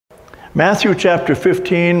Matthew chapter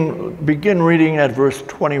 15, begin reading at verse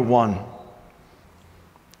 21.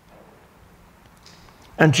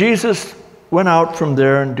 And Jesus went out from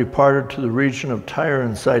there and departed to the region of Tyre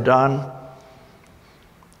and Sidon.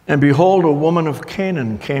 And behold, a woman of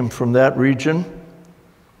Canaan came from that region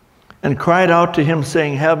and cried out to him,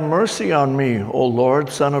 saying, Have mercy on me, O Lord,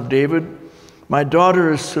 Son of David. My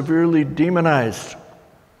daughter is severely demonized.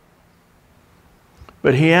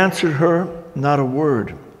 But he answered her not a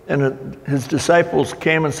word. And his disciples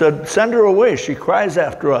came and said, Send her away, she cries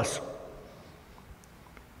after us.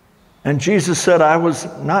 And Jesus said, I was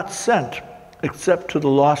not sent except to the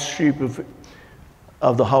lost sheep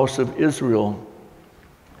of the house of Israel.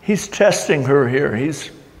 He's testing her here.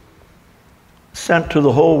 He's sent to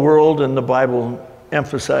the whole world, and the Bible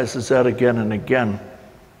emphasizes that again and again.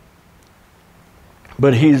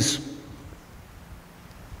 But he's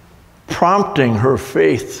prompting her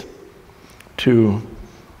faith to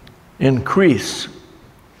increase.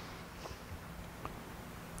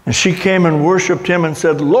 And she came and worshiped him and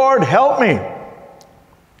said, Lord, help me.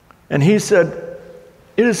 And he said,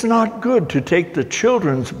 It is not good to take the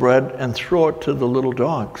children's bread and throw it to the little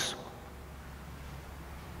dogs.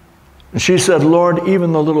 And she said, Lord,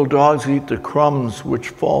 even the little dogs eat the crumbs which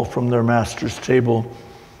fall from their master's table.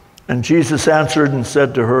 And Jesus answered and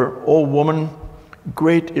said to her, O woman,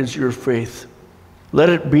 great is your faith. Let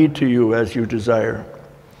it be to you as you desire.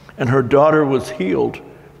 And her daughter was healed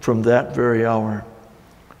from that very hour.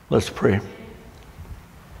 Let's pray.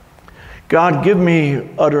 God, give me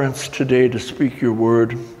utterance today to speak your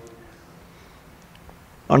word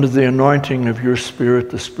under the anointing of your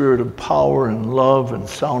Spirit, the Spirit of power and love and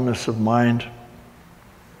soundness of mind.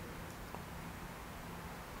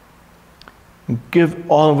 And give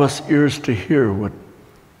all of us ears to hear what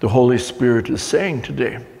the Holy Spirit is saying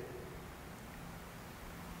today.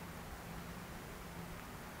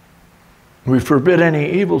 We forbid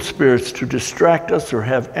any evil spirits to distract us or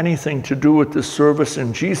have anything to do with this service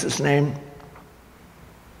in Jesus' name.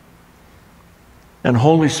 And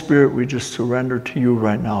Holy Spirit, we just surrender to you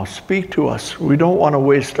right now. Speak to us. We don't want to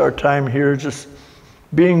waste our time here just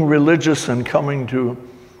being religious and coming to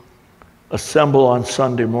assemble on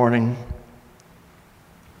Sunday morning.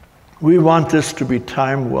 We want this to be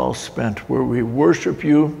time well spent where we worship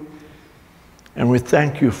you and we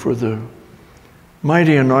thank you for the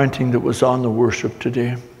mighty anointing that was on the worship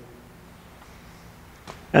today.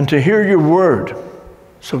 And to hear your word.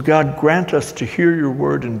 So God, grant us to hear your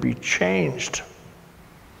word and be changed.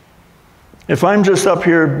 If I'm just up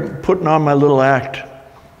here putting on my little act,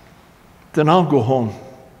 then I'll go home.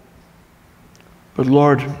 But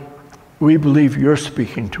Lord, we believe you're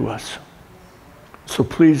speaking to us. So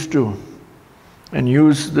please do. And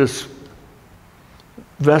use this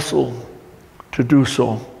vessel to do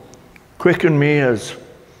so. Quicken me as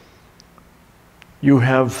you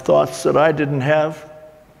have thoughts that I didn't have,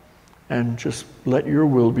 and just let your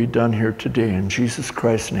will be done here today. In Jesus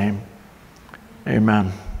Christ's name,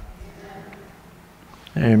 amen.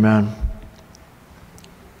 Amen.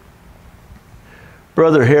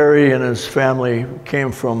 Brother Harry and his family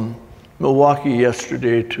came from Milwaukee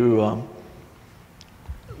yesterday to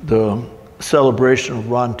the celebration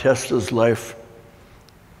of Ron Testa's life.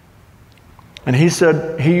 And he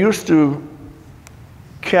said he used to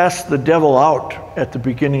cast the devil out at the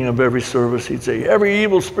beginning of every service. He'd say, every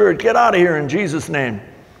evil spirit, get out of here in Jesus' name.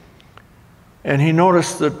 And he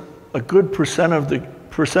noticed that a good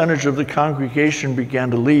percentage of the congregation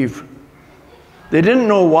began to leave. They didn't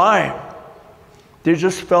know why. They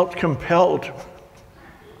just felt compelled.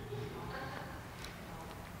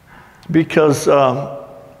 Because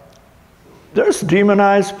there's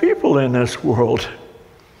demonized people in this world.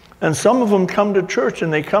 And some of them come to church,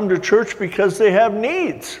 and they come to church because they have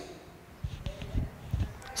needs.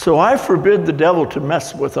 So I forbid the devil to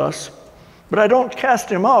mess with us, but I don't cast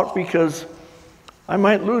him out because I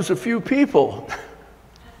might lose a few people.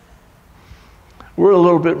 We're a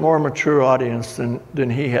little bit more mature audience than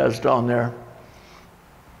he has down there.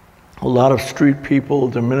 A lot of street people,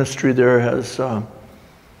 the ministry there has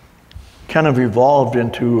kind of evolved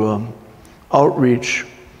into outreach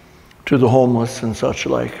to the homeless and such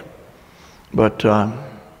like. But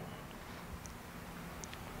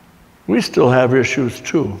we still have issues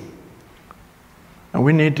too. And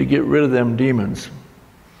we need to get rid of them demons.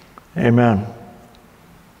 Amen.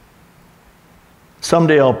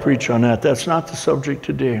 Someday I'll preach on that. That's not the subject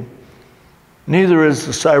today. Neither is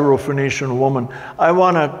the Syrophoenician woman. I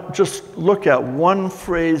want to just look at one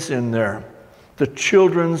phrase in there. The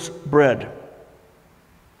children's bread.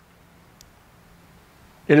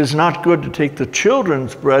 It is not good to take the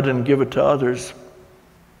children's bread and give it to others.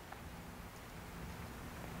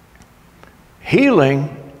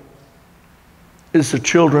 Healing is the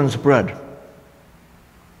children's bread.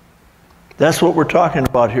 That's what we're talking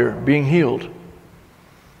about here, being healed.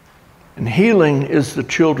 And healing is the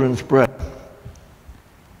children's bread.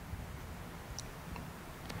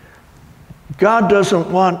 God doesn't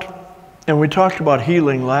want, and we talked about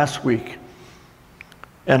healing last week,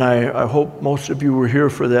 and I hope most of you were here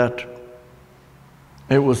for that.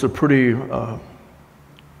 It was a pretty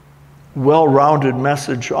well-rounded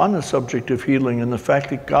message on the subject of healing and the fact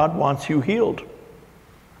that God wants you healed.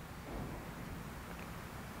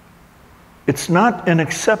 It's not an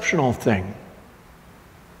exceptional thing.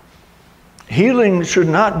 Healing should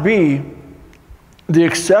not be the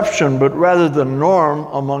exception, but rather the norm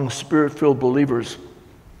among Spirit-filled believers.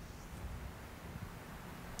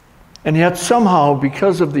 And yet somehow,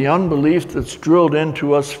 because of the unbelief that's drilled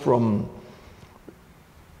into us from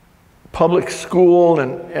public school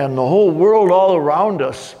and the whole world all around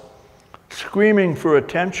us, screaming for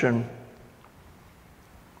attention,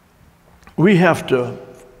 we have to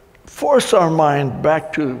force our mind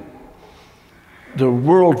back to the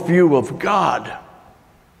worldview of God.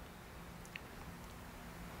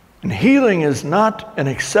 And healing is not an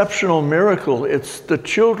exceptional miracle. It's the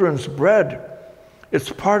children's bread.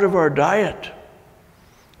 It's part of our diet.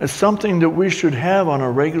 It's something that we should have on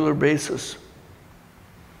a regular basis.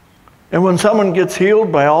 And when someone gets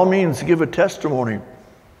healed, by all means, give a testimony.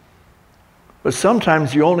 But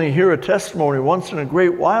sometimes you only hear a testimony once in a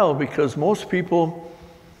great while, because most people,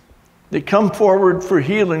 they come forward for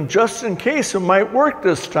healing just in case it might work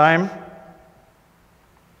this time.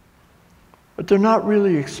 But they're not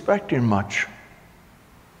really expecting much.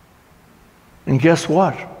 And guess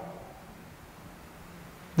what?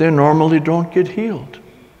 They normally don't get healed.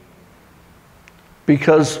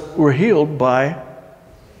 Because we're healed by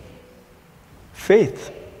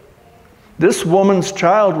faith. This woman's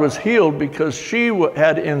child was healed because she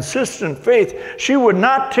had insistent faith. She would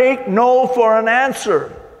not take no for an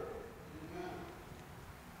answer.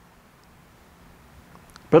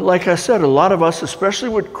 But like I said, a lot of us, especially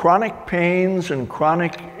with chronic pains and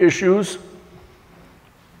chronic issues,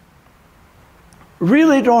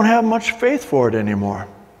 really don't have much faith for it anymore.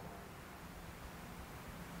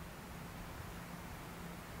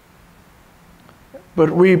 But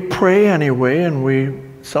we pray anyway, and we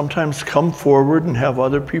sometimes come forward and have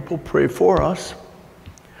other people pray for us.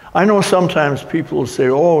 I know sometimes people will say,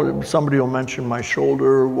 oh, somebody will mention my shoulder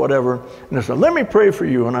or whatever, and they say, let me pray for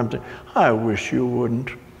you. And I'm thinking, I wish you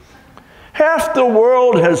wouldn't. Half the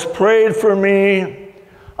world has prayed for me.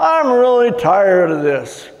 I'm really tired of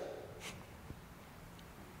this.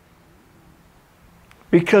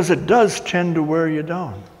 Because it does tend to wear you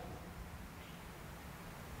down.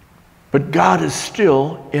 But God is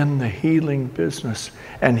still in the healing business,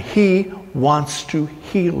 and He wants to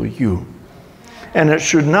heal you. And it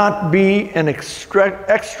should not be an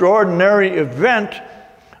extraordinary event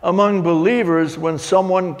among believers when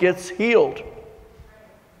someone gets healed.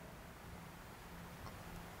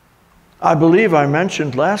 I believe I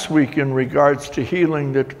mentioned last week in regards to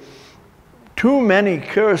healing that too many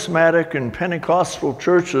charismatic and Pentecostal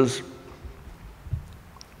churches,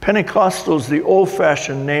 Pentecostal is the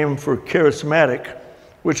old-fashioned name for charismatic,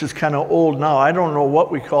 which is kind of old now. I don't know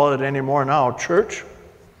what we call it anymore now, church.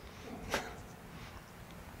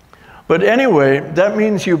 But anyway, that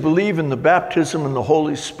means you believe in the baptism in the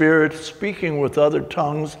Holy Spirit, speaking with other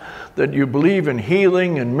tongues, that you believe in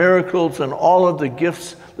healing and miracles and all of the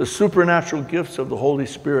gifts, the supernatural gifts of the Holy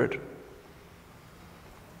Spirit.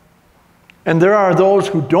 And there are those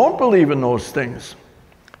who don't believe in those things,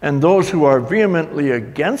 and those who are vehemently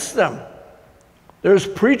against them. There's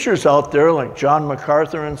preachers out there like John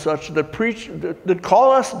MacArthur and such that preach, that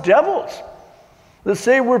call us devils, that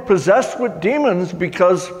say we're possessed with demons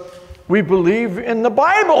because we believe in the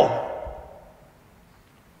Bible.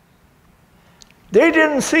 They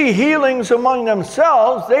didn't see healings among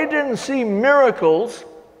themselves. They didn't see miracles.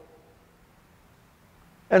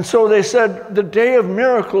 And so they said the day of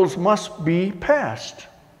miracles must be past.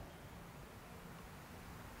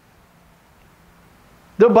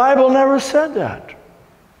 The Bible never said that.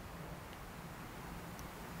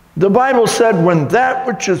 The Bible said when that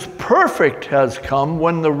which is perfect has come,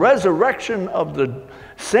 when the resurrection of the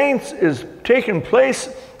saints is taking place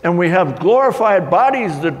and we have glorified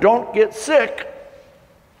bodies that don't get sick,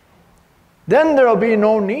 then there'll be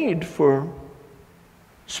no need for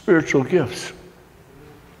spiritual gifts.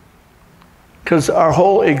 Because our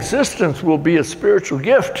whole existence will be a spiritual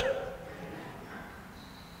gift.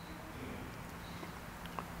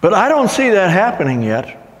 But I don't see that happening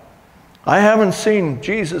yet. I haven't seen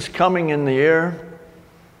Jesus coming in the air.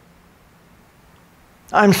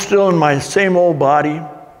 I'm still in my same old body.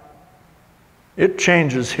 It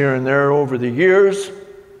changes here and there over the years.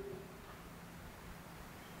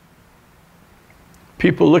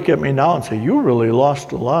 People look at me now and say, "You really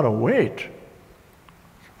lost a lot of weight."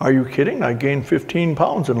 Are you kidding? I gained 15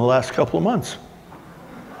 pounds in the last couple of months.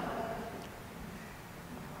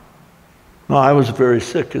 No, I was very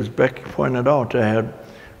sick, as Becky pointed out. I had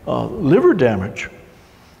liver damage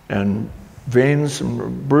and veins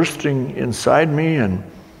bursting inside me, and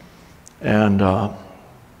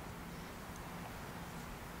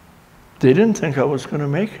they didn't think I was going to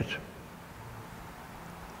make it.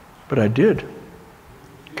 But I did.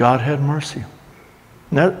 God had mercy.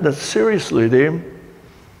 And that seriously, they,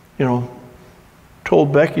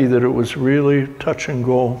 told Becky that it was really touch and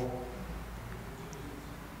go.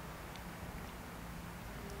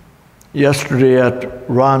 Yesterday at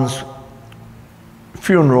Ron's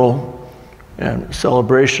funeral and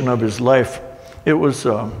celebration of his life, it was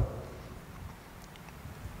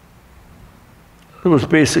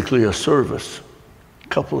basically a service. A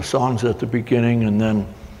couple of songs at the beginning and then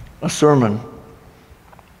a sermon.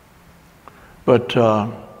 But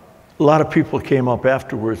a lot of people came up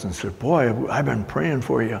afterwards and said, "Boy, I've been praying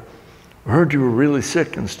for you. I heard you were really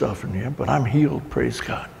sick and stuff, and yeah, but I'm healed, praise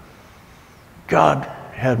God. God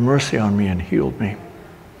had mercy on me and healed me."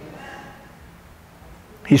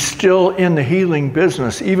 He's still in the healing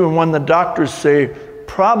business, even when the doctors say,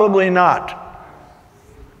 probably not.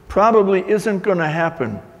 Probably isn't going to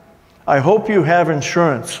happen. I hope you have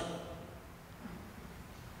insurance.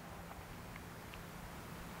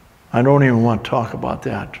 I don't even want to talk about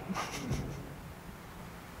that.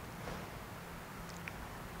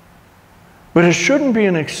 But it shouldn't be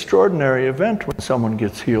an extraordinary event when someone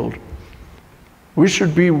gets healed. We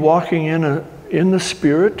should be walking in the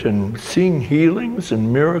Spirit and seeing healings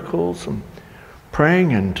and miracles and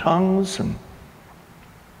praying in tongues. And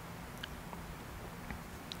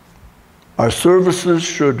our services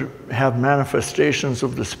should have manifestations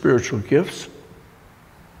of the spiritual gifts.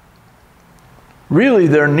 Really,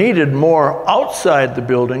 they're needed more outside the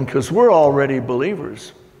building because we're already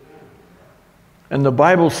believers. And the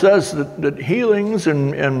Bible says that healings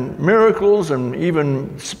and miracles and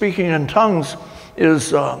even speaking in tongues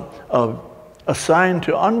is assigned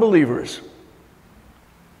to unbelievers.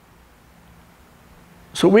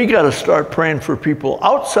 So we got to start praying for people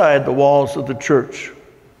outside the walls of the church.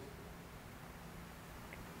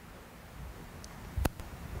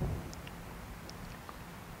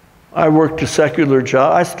 I worked a secular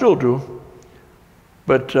job. I still do.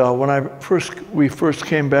 But when we first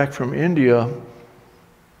came back from India,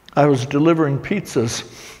 I was delivering pizzas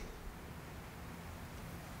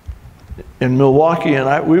in Milwaukee,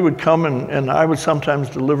 and we would come and I would sometimes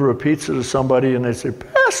deliver a pizza to somebody, and they'd say,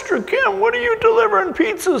 "Pastor Kim, what are you delivering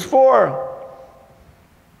pizzas for?"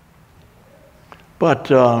 But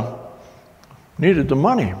needed the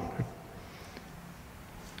money.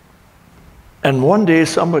 And one day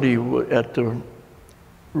somebody at the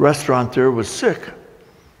restaurant there was sick.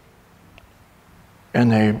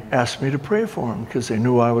 And they asked me to pray for him because they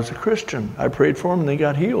knew I was a Christian. I prayed for him and they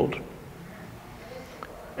got healed.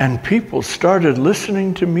 And people started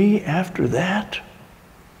listening to me after that.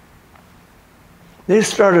 They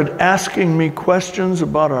started asking me questions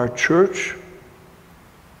about our church.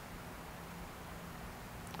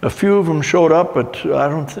 A few of them showed up, but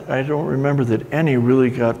I don't remember that any really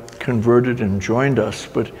got converted and joined us.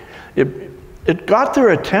 But it got their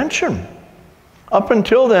attention. Up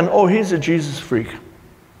until then, oh, he's a Jesus freak.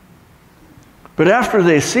 But after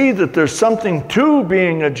they see that there's something to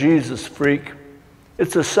being a Jesus freak,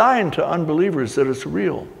 it's a sign to unbelievers that it's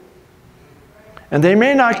real. And they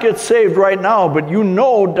may not get saved right now, but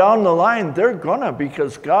down the line they're gonna,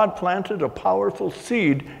 because God planted a powerful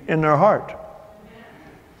seed in their heart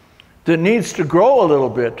that needs to grow a little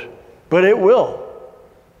bit, but it will.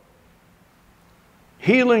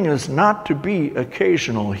 Healing is not to be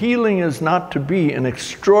occasional. Healing is not to be an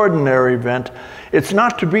extraordinary event. It's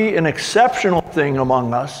not to be an exceptional thing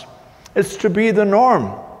among us. It's to be the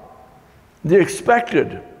norm, the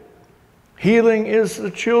expected. Healing is the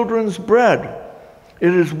children's bread.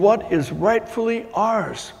 It is what is rightfully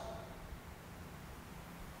ours.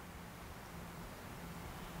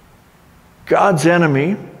 God's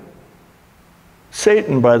enemy,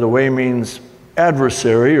 Satan, by the way, means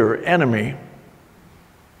adversary or enemy,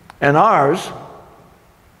 and ours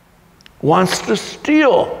wants to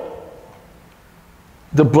steal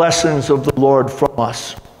the blessings of the Lord from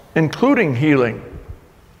us, including healing.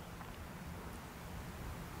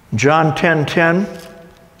 John 10:10.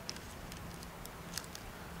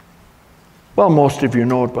 Well, most of you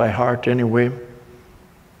know it by heart anyway.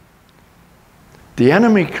 The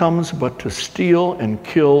enemy comes but to steal and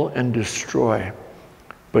kill and destroy.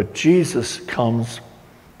 But Jesus comes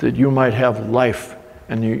that you might have life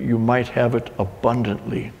and you might have it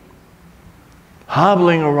abundantly.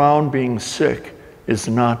 Hobbling around being sick is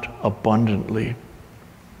not abundantly.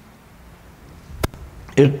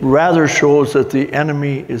 It rather shows that the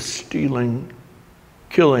enemy is stealing,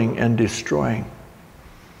 killing, and destroying.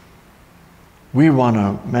 We want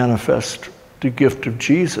to manifest the gift of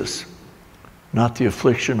Jesus, not the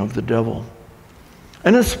affliction of the devil.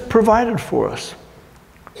 And it's provided for us,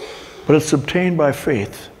 but it's obtained by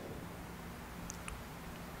faith.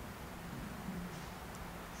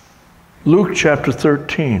 Luke chapter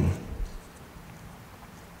 13.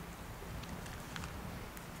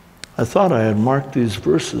 I thought I had marked these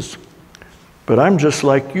verses, but I'm just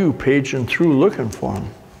like you, paging through looking for them.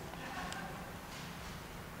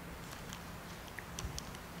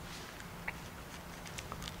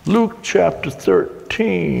 Luke chapter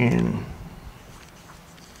 13.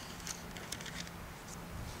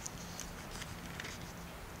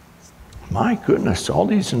 My goodness, all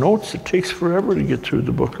these notes, it takes forever to get through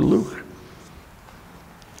the book of Luke.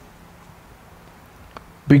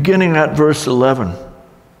 Beginning at verse 11.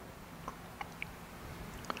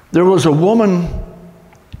 There was a woman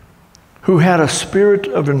who had a spirit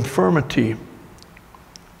of infirmity,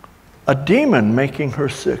 a demon making her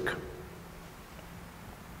sick.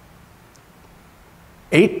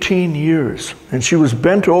 18 years, and she was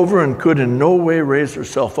bent over and could in no way raise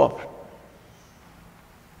herself up.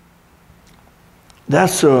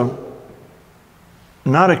 That's not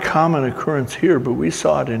a common occurrence here, but we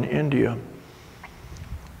saw it in India,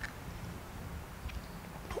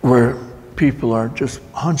 where people are just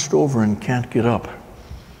hunched over and can't get up.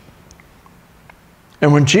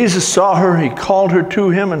 And when Jesus saw her, he called her to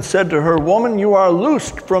him and said to her, "Woman, you are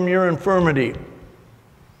loosed from your infirmity."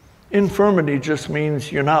 Infirmity just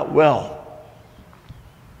means you're not well.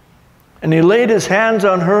 And he laid his hands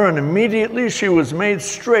on her, and immediately she was made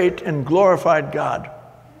straight and glorified God.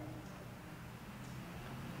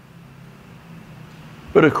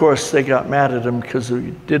 But of course, they got mad at him because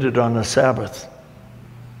he did it on the Sabbath.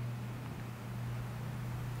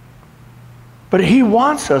 But he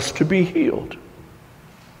wants us to be healed.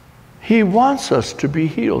 He wants us to be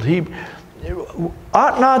healed.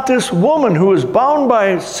 Ought not this woman who is bound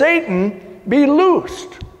by Satan be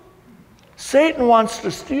loosed? Satan wants to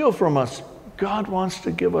steal from us. God wants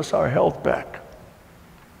to give us our health back.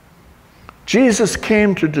 Jesus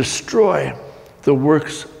came to destroy the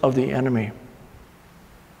works of the enemy.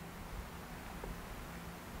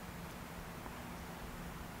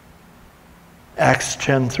 Acts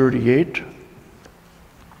 10:38.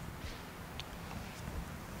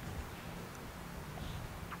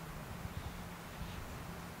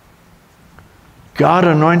 God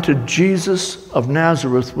anointed Jesus of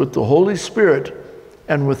Nazareth with the Holy Spirit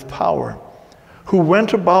and with power, who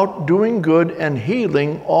went about doing good and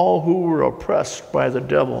healing all who were oppressed by the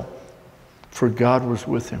devil, for God was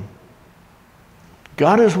with him.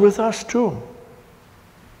 God is with us too.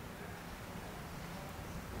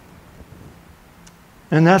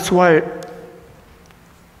 And that's why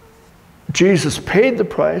Jesus paid the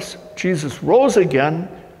price, Jesus rose again,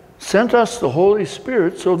 sent us the Holy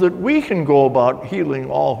Spirit so that we can go about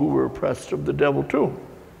healing all who were oppressed of the devil too.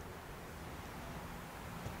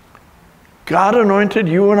 God anointed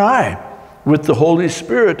you and I with the Holy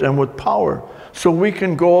Spirit and with power so we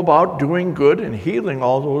can go about doing good and healing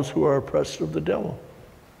all those who are oppressed of the devil.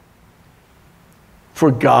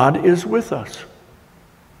 For God is with us.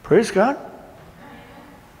 Praise God.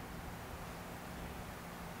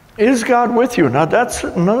 Is God with you? Now that's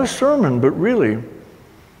another sermon, but really,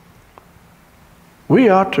 we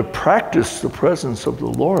ought to practice the presence of the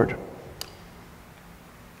Lord.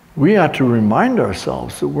 We ought to remind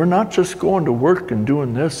ourselves that we're not just going to work and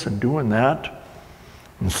doing this and doing that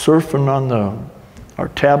and surfing on our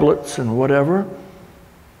tablets and whatever,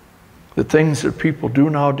 the things that people do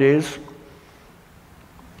nowadays.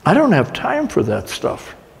 I don't have time for that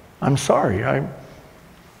stuff. I'm sorry.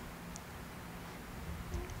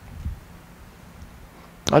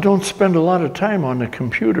 I don't spend a lot of time on the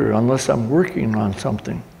computer unless I'm working on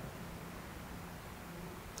something.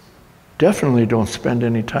 Definitely don't spend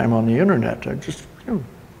any time on the internet.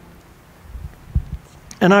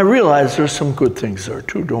 And I realize there's some good things there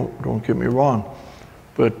too, don't get me wrong.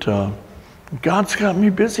 But God's got me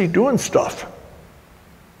busy doing stuff.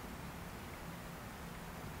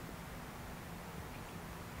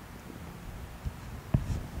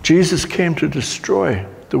 Jesus came to destroy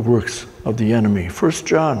the works of the enemy. 1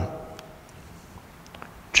 John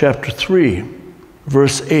chapter 3,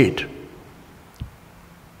 verse 8.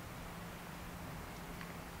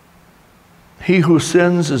 He who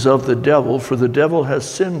sins is of the devil, for the devil has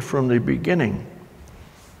sinned from the beginning.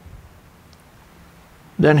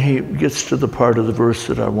 Then he gets to the part of the verse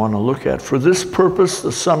that I want to look at. For this purpose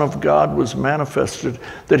the Son of God was manifested,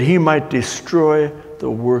 that he might destroy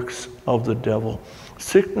the works of the devil.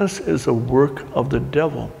 Sickness is a work of the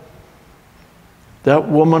devil. That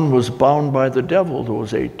woman was bound by the devil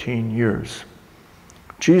those 18 years.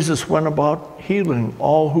 Jesus went about healing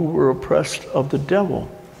all who were oppressed of the devil.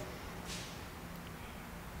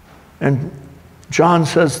 And John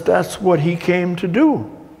says that's what he came to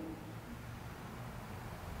do.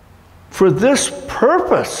 For this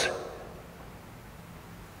purpose,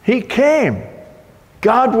 he came.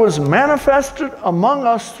 God was manifested among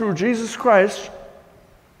us through Jesus Christ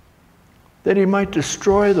that he might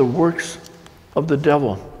destroy the works of the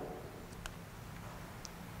devil.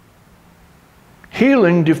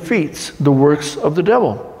 Healing defeats the works of the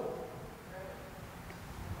devil.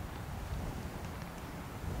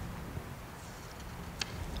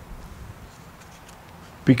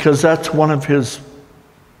 Because that's one of his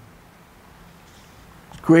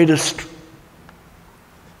greatest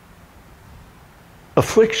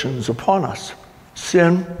afflictions upon us.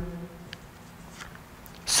 Sin,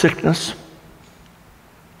 sickness,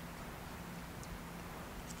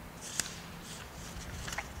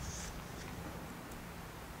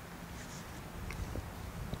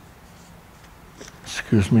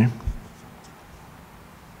 excuse me.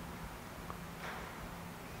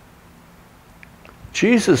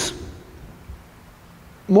 Jesus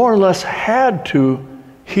more or less had to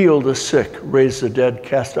heal the sick, raise the dead,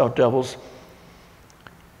 cast out devils,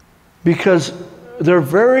 because their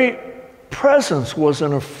very presence was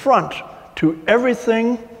an affront to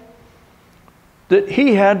everything that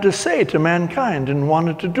he had to say to mankind and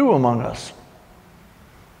wanted to do among us.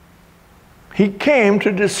 He came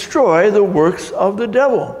to destroy the works of the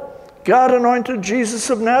devil. God anointed Jesus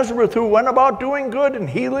of Nazareth, who went about doing good and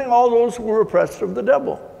healing all those who were oppressed of the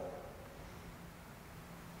devil.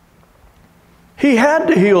 He had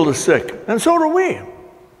to heal the sick, and so do we.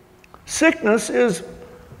 Sickness is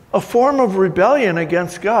a form of rebellion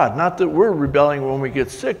against God. Not that we're rebelling when we get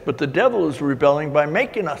sick, but the devil is rebelling by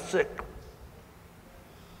making us sick.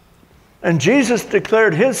 And Jesus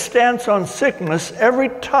declared his stance on sickness every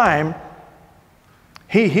time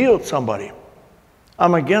he healed somebody.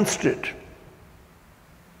 I'm against it.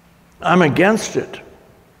 I'm against it.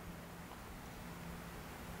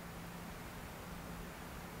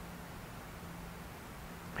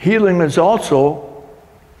 Healing is also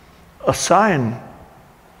a sign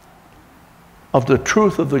of the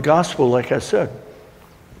truth of the gospel, like I said.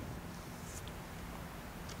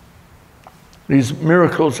 These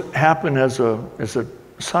miracles happen as a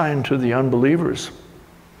sign to the unbelievers.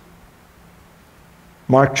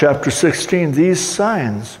 Mark chapter 16, these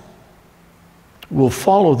signs will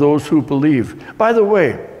follow those who believe. By the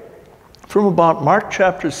way, from about Mark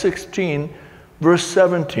chapter 16, verse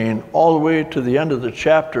 17, all the way to the end of the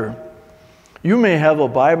chapter, you may have a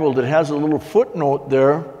Bible that has a little footnote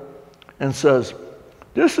there and says,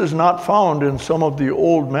 this is not found in some of the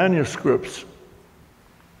old manuscripts.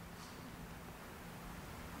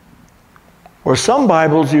 Or some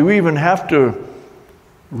Bibles, you even have to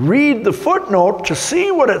read the footnote to see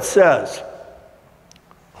what it says.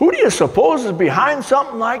 Who do you suppose is behind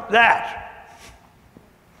something like that?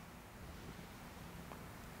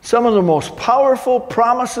 Some of the most powerful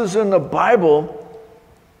promises in the Bible,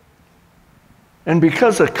 and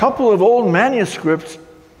because a couple of old manuscripts,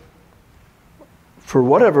 for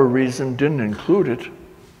whatever reason, didn't include it,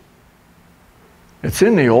 it's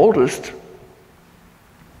in the oldest.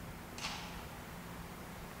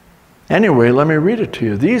 Anyway, let me read it to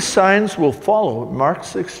you. These signs will follow, Mark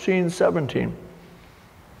 16, 17.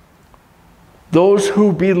 Those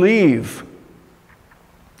who believe.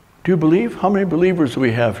 Do you believe? How many believers do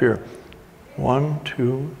we have here? 1,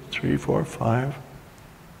 2, 3, 4, 5.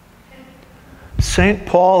 St.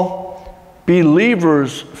 Paul,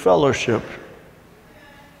 Believers Fellowship.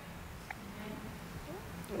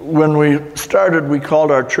 When we started, we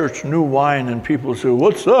called our church New Wine, and people said,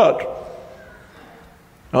 what's that?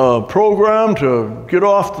 A program to get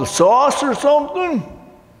off the sauce or something?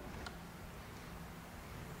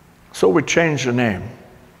 So we changed the name.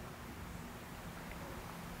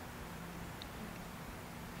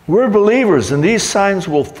 We're believers, and these signs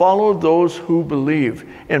will follow those who believe.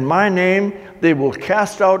 In my name, they will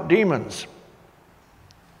cast out demons.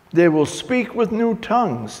 They will speak with new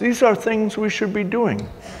tongues. These are things we should be doing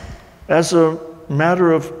as a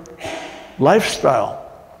matter of lifestyle.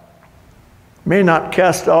 May not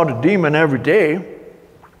cast out a demon every day,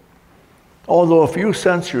 although if you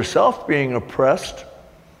sense yourself being oppressed,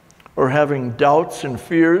 or having doubts and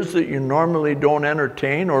fears that you normally don't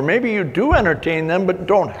entertain, or maybe you do entertain them but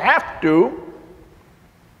don't have to,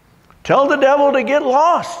 tell the devil to get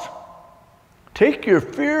lost. Take your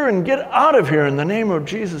fear and get out of here in the name of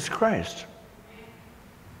Jesus Christ.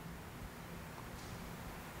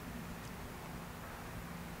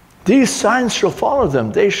 These signs shall follow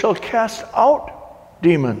them. They shall cast out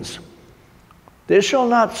demons. They shall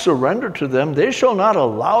not surrender to them. They shall not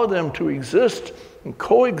allow them to exist and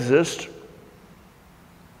coexist.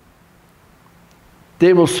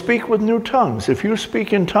 They will speak with new tongues. If you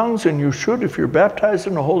speak in tongues, and you should, if you're baptized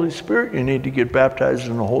in the Holy Spirit, you need to get baptized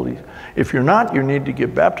in the Holy Spirit. If you're not, you need to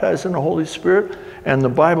get baptized in the Holy Spirit. And the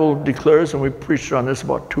Bible declares, and we preached on this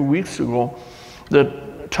about 2 weeks ago,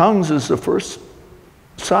 that tongues is the first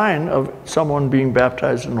sign of someone being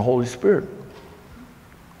baptized in the Holy Spirit.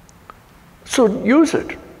 So use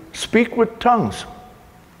it. Speak with tongues.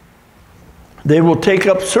 They will take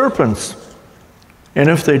up serpents. And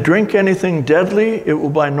if they drink anything deadly, it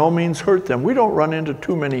will by no means hurt them. We don't run into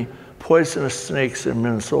too many poisonous snakes in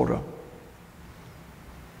Minnesota.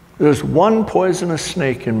 There's one poisonous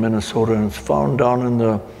snake in Minnesota, and it's found down in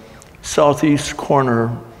the southeast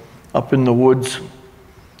corner up in the woods.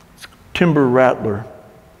 It's timber rattler.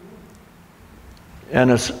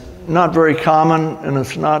 And it's not very common, and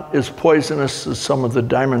it's not as poisonous as some of the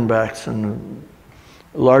diamondbacks and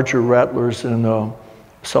the larger rattlers in the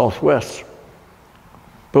southwest.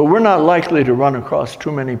 But we're not likely to run across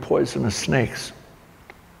too many poisonous snakes.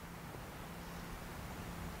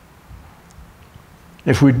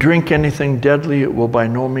 If we drink anything deadly, it will by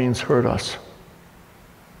no means hurt us.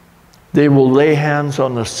 They will lay hands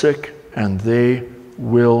on the sick, and they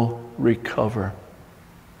will recover.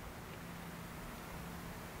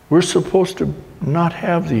 We're supposed to not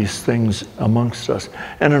have these things amongst us.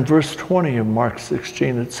 And in verse 20 of Mark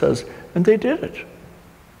 16, it says, and they did it.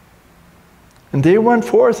 And they went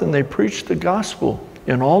forth and they preached the gospel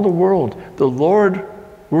in all the world, the Lord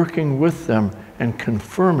working with them and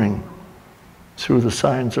confirming through the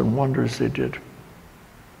signs and wonders they did.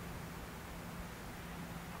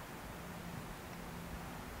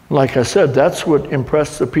 Like I said, that's what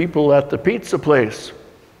impressed the people at the pizza place.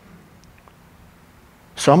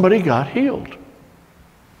 Somebody got healed.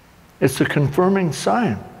 It's a confirming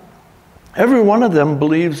sign. Every one of them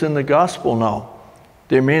believes in the gospel now.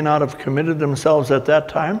 They may not have committed themselves at that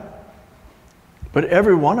time, but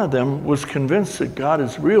every one of them was convinced that God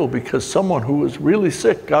is real because someone who was really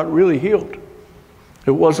sick got really healed.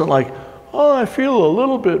 It wasn't like, oh, I feel a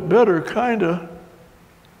little bit better, kinda.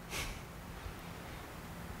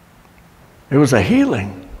 It was a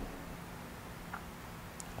healing.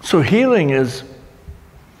 So healing is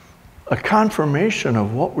a confirmation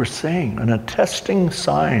of what we're saying, an attesting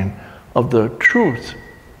sign of the truth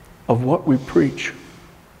of what we preach.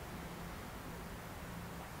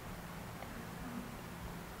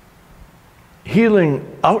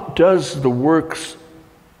 Healing outdoes the works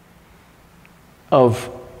of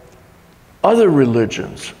other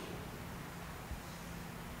religions.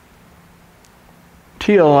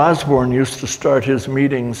 T.L. Osborne used to start his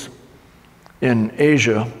meetings in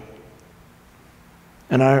Asia.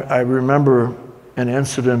 And I remember an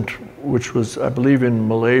incident which was, I believe, in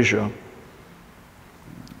Malaysia,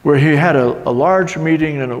 where he had a large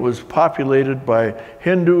meeting, and it was populated by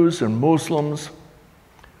Hindus and Muslims.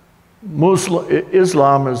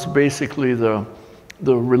 Islam is basically the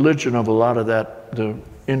religion of a lot of that, the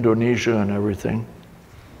Indonesia and everything.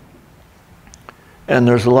 And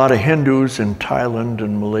there's a lot of Hindus in Thailand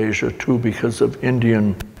and Malaysia too, because of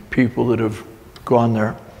Indian people that have gone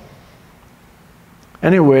there.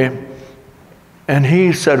 Anyway, and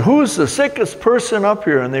he said, who's the sickest person up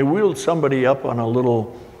here? And they wheeled somebody up on a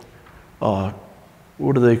little,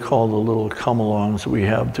 what do they call the little come-alongs we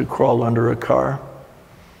have to crawl under a car?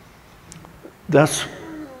 That's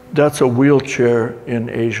a wheelchair in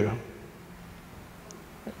Asia.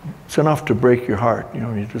 It's enough to break your heart. You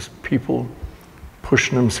know, you just people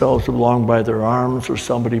pushing themselves along by their arms, or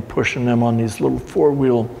somebody pushing them on these little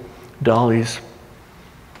four-wheel dollies.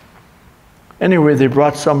 Anyway, they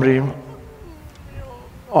brought somebody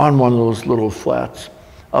on one of those little flats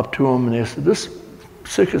up to him, and they said, this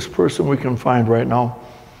sickest person we can find right now.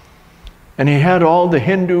 And he had all the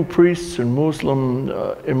Hindu priests and Muslim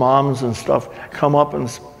imams and stuff come up, and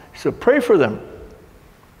he said, pray for them.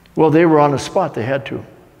 Well, they were on the spot, they had to.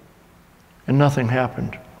 And nothing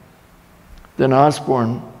happened. Then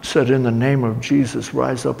Osborne said, in the name of Jesus,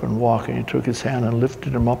 rise up and walk. And he took his hand and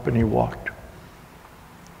lifted him up, and he walked.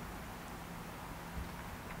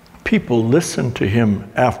 People listened to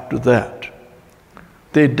him after that.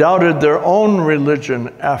 They doubted their own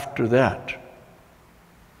religion after that.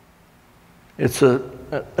 It's a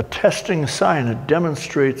testing sign. It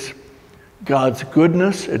demonstrates God's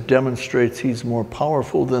goodness. It demonstrates he's more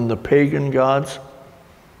powerful than the pagan gods.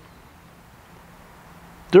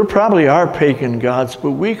 There probably are pagan gods,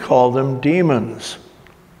 but we call them demons,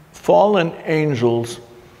 fallen angels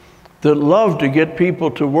that love to get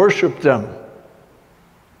people to worship them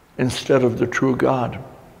instead of the true God.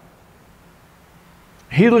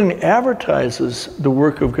 Healing advertises the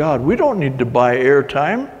work of God. We don't need to buy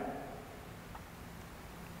airtime.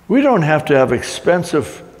 We don't have to have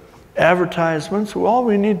expensive advertisements. All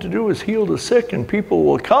we need to do is heal the sick and people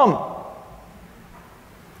will come.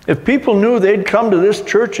 If people knew they'd come to this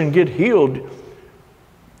church and get healed,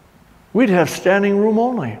 we'd have standing room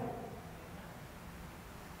only.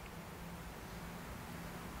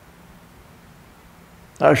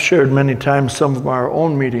 I've shared many times some of our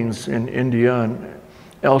own meetings in India and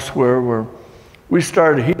elsewhere where we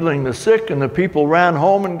started healing the sick and the people ran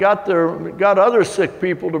home and got other sick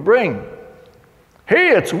people to bring. Hey,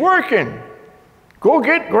 it's working. Go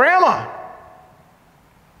get grandma.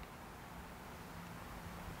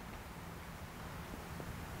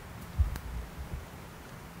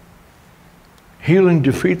 Healing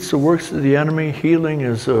defeats the works of the enemy. Healing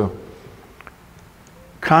is a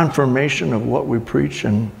confirmation of what we preach,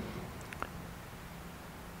 and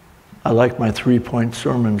I like my 3-point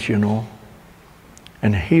sermons, you know.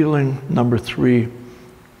 And healing, number 3,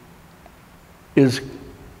 is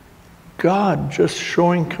God just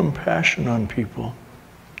showing compassion on people.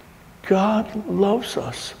 God loves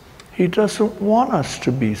us. He doesn't want us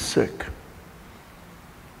to be sick.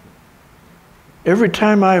 Every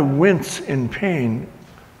time I wince in pain,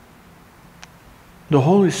 the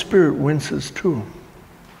Holy Spirit winces too.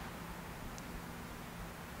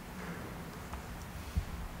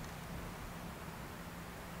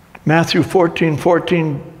 Matthew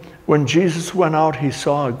 14:14, when Jesus went out, he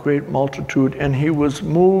saw a great multitude, and he was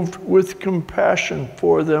moved with compassion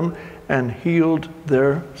for them and healed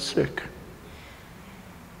their sick.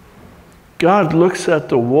 God looks at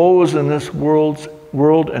the woes in this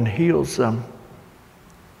world and heals them.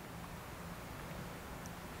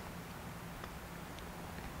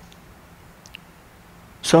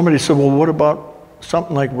 Somebody said, well, what about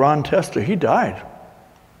something like Ron Tester? He died.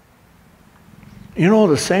 You know,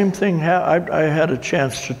 the same thing, I had a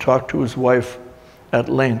chance to talk to his wife at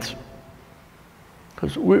length.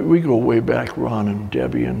 Because we go way back, Ron and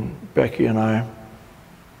Debbie and Becky and I.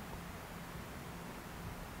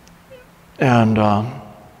 And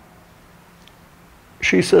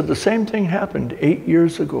she said the same thing happened 8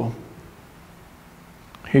 years ago.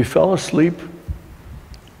 He fell asleep,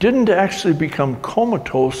 didn't actually become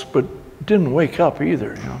comatose, but didn't wake up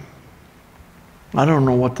either. You know? I don't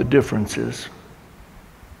know what the difference is.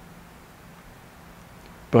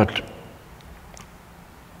 But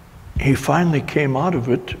he finally came out of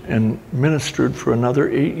it and ministered for another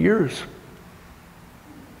 8 years.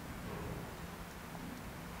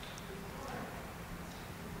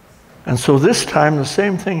 And so this time the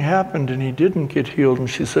same thing happened and he didn't get healed. And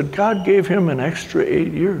she said, God gave him an extra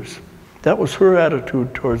 8 years. That was her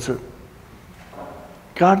attitude towards it.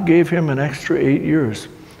 God gave him an extra 8 years.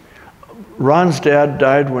 Ron's dad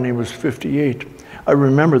died when he was 58. I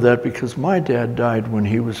remember that because my dad died when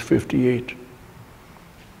he was 58.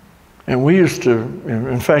 And we used to,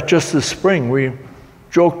 in fact, just this spring, we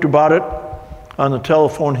joked about it on the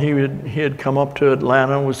telephone. He had come up to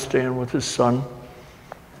Atlanta, was staying with his son.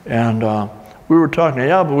 And we were talking,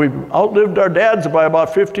 yeah, but we've outlived our dads by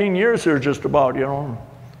about 15 years here, just about, you know,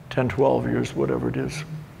 10, 12 years, whatever it is.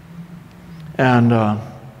 And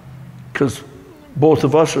because both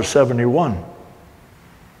of us are 71.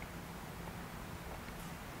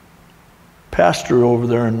 Pastor over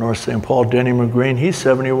there in North St. Paul, Denny McGrain, he's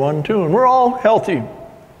 71 too, and we're all healthy.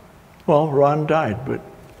 Well, Ron died, but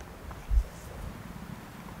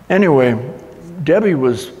anyway, Debbie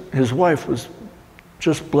his wife was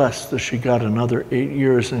just blessed that she got another 8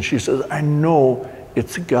 years, and she says, I know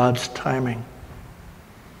it's God's timing.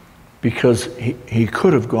 Because he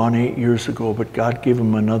could have gone 8 years ago, but God gave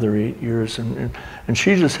him another 8 years. And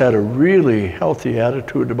she just had a really healthy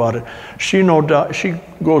attitude about it. She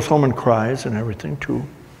goes home and cries and everything too.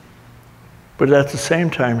 But at the same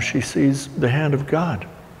time, she sees the hand of God.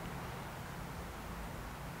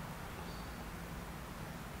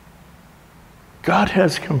 God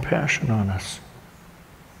has compassion on us.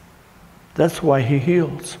 That's why he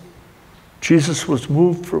heals. Jesus was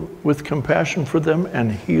moved with compassion for them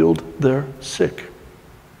and healed their sick.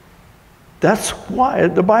 That's why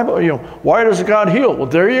the Bible, why does God heal? Well,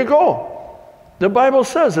 there you go. The Bible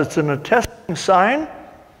says it's an attesting sign.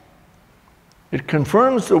 It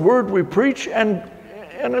confirms the word we preach, and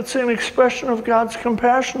And it's an expression of God's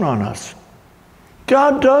compassion on us.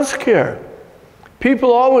 God does care.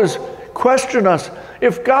 People always question us.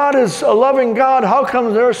 If God is a loving God, how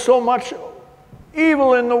come there's so much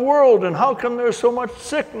evil in the world? And how come there's so much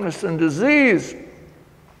sickness and disease?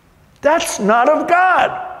 That's not of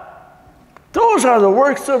God. Those are the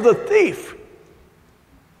works of the thief.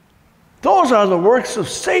 Those are the works of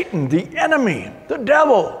Satan, the enemy, the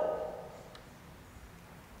devil.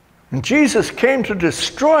 And Jesus came to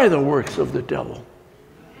destroy the works of the devil.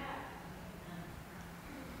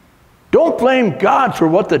 Don't blame God for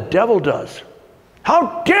what the devil does.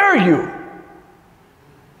 How dare you?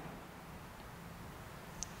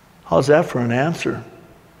 How's that for an answer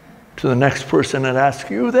to the next person that asks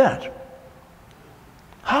you that?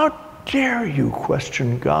 How dare you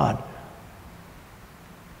question God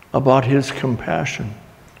about his compassion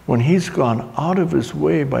when he's gone out of his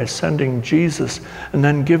way by sending Jesus and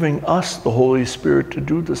then giving us the Holy Spirit to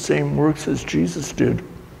do the same works as Jesus did?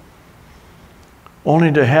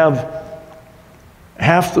 Only to have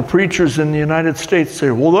half the preachers in the United States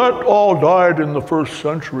say, well, that all died in the first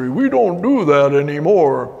century. We don't do that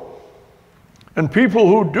anymore. And people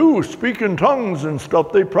who do speak in tongues and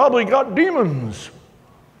stuff, they probably got demons.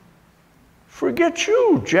 Forget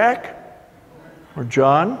you, Jack, or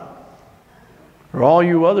John, or all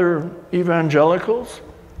you other evangelicals.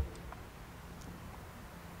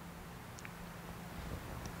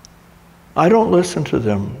 I don't listen to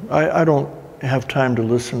them. I don't have time to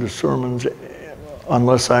listen to sermons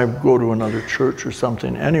unless I go to another church or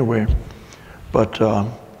something anyway. But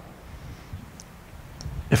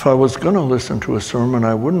if I was going to listen to a sermon,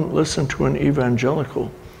 I wouldn't listen to an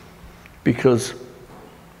evangelical, because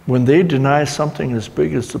when they deny something as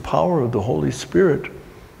big as the power of the Holy Spirit,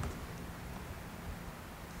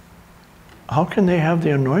 how can they have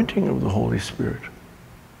the anointing of the Holy Spirit?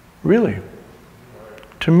 Really?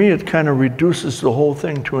 To me, it kind of reduces the whole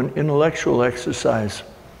thing to an intellectual exercise.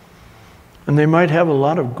 And they might have a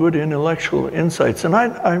lot of good intellectual insights.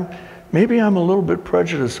 And maybe I'm a little bit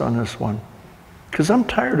prejudiced on this one, because I'm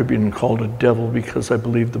tired of being called a devil because I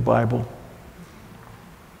believe the Bible.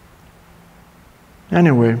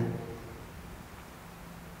 Anyway,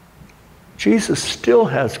 Jesus still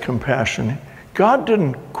has compassion. God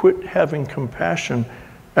didn't quit having compassion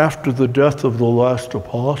after the death of the last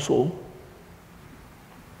apostle.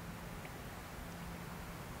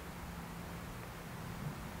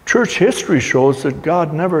 Church history shows that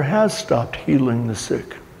God never has stopped healing the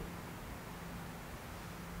sick.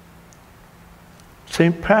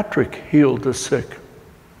 St. Patrick healed the sick.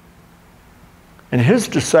 And his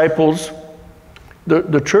disciples,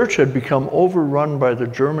 the church had become overrun by the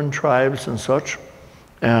German tribes and such.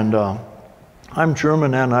 And I'm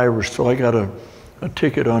German and Irish, so I got a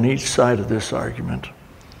ticket on each side of this argument.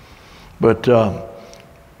 But,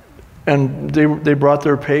 and they brought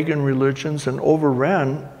their pagan religions and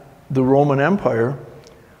overran the Roman Empire,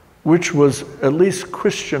 which was at least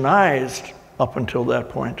Christianized up until that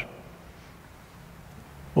point.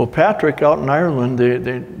 Well, Patrick out in Ireland,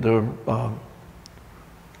 the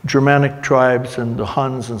Germanic tribes and the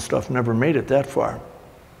Huns and stuff never made it that far.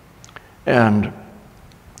 And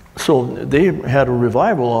so they had a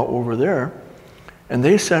revival out over there, and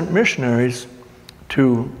they sent missionaries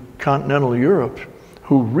to continental Europe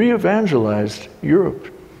who re-evangelized Europe.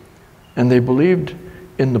 And they believed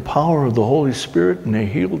in the power of the Holy Spirit, and they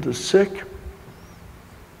healed the sick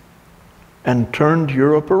and turned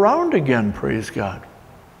Europe around again, praise God.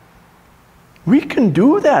 We can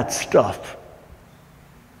do that stuff.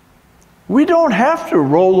 We don't have to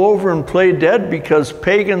roll over and play dead because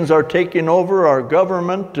pagans are taking over our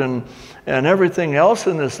government and everything else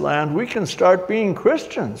in this land. We can start being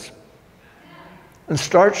Christians and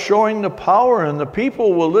start showing the power, and the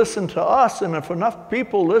people will listen to us. And if enough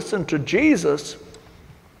people listen to Jesus,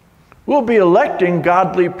 we'll be electing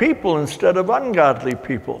godly people instead of ungodly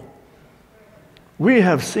people. We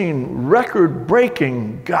have seen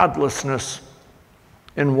record-breaking godlessness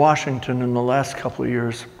in Washington in the last couple of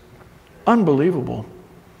years. Unbelievable.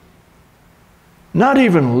 Not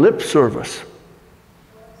even lip service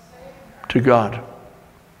to God.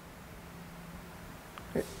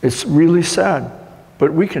 It's really sad,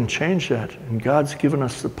 but we can change that, and God's given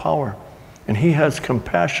us the power. And he has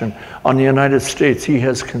compassion on the United States. He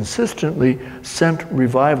has consistently sent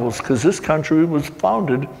revivals, because this country was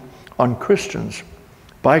founded on Christians,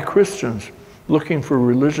 by Christians, looking for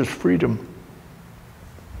religious freedom.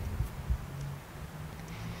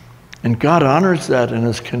 And God honors that and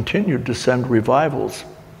has continued to send revivals.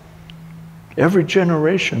 Every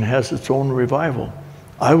generation has its own revival.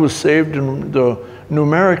 I was saved in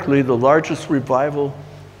numerically the largest revival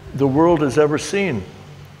the world has ever seen.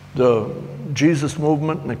 the Jesus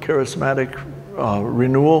movement and the charismatic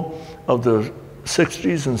renewal of the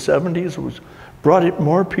 60s and 70s brought it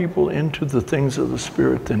more people into the things of the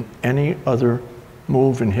Spirit than any other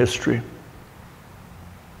move in history.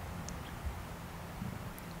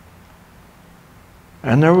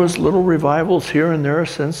 And there was little revivals here and there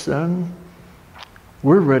since then.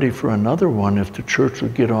 We're ready for another one if the church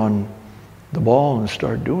would get on the ball and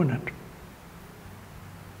start doing it.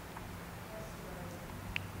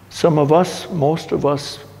 Some of us, most of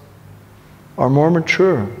us, are more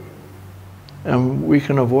mature, and we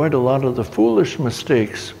can avoid a lot of the foolish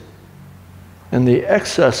mistakes and the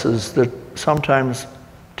excesses that sometimes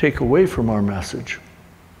take away from our message.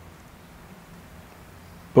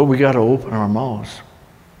 But we got to open our mouths,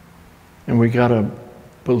 and we got to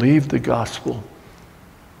believe the gospel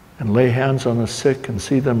and lay hands on the sick and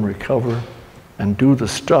see them recover and do the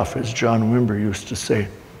stuff, as John Wimber used to say.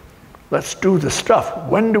 Let's do the stuff.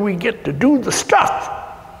 When do we get to do the stuff?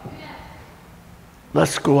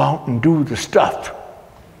 Let's go out and do the stuff.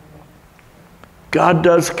 God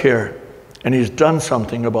does care, and He's done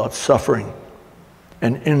something about suffering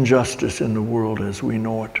and injustice in the world as we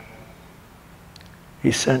know it.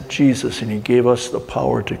 He sent Jesus, and He gave us the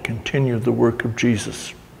power to continue the work of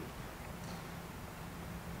Jesus.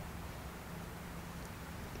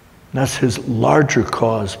 That's His larger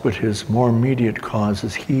cause, but His more immediate cause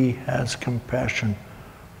is He has compassion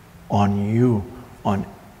on you, on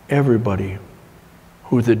everybody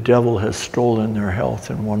who the devil has stolen their health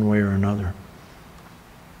in one way or another.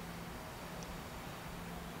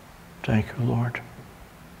 Thank you, Lord.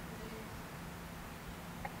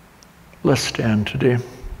 Let's stand today.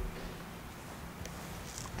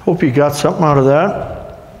 Hope you got something out of that.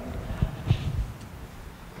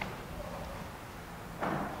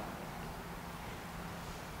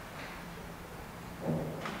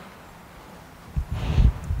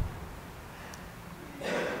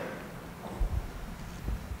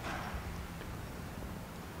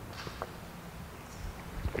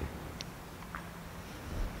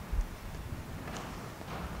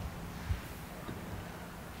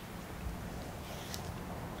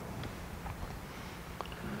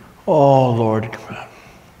 Oh, Lord,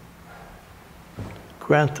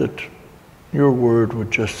 grant that your word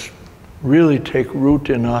would just really take root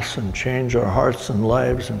in us and change our hearts and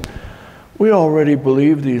lives. And we already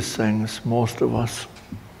believe these things, most of us.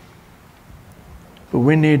 But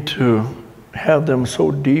we need to have them so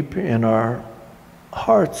deep in our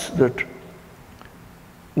hearts that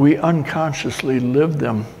we unconsciously live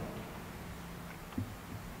them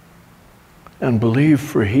and believe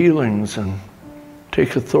for healings and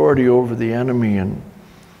take authority over the enemy in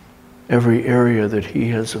every area that he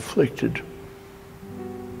has afflicted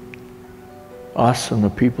us and the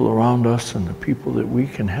people around us and the people that we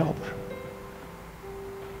can help.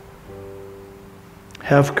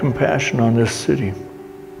 Have compassion on this city.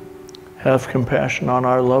 Have compassion on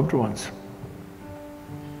our loved ones.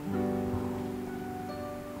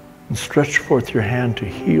 And stretch forth your hand to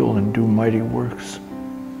heal and do mighty works.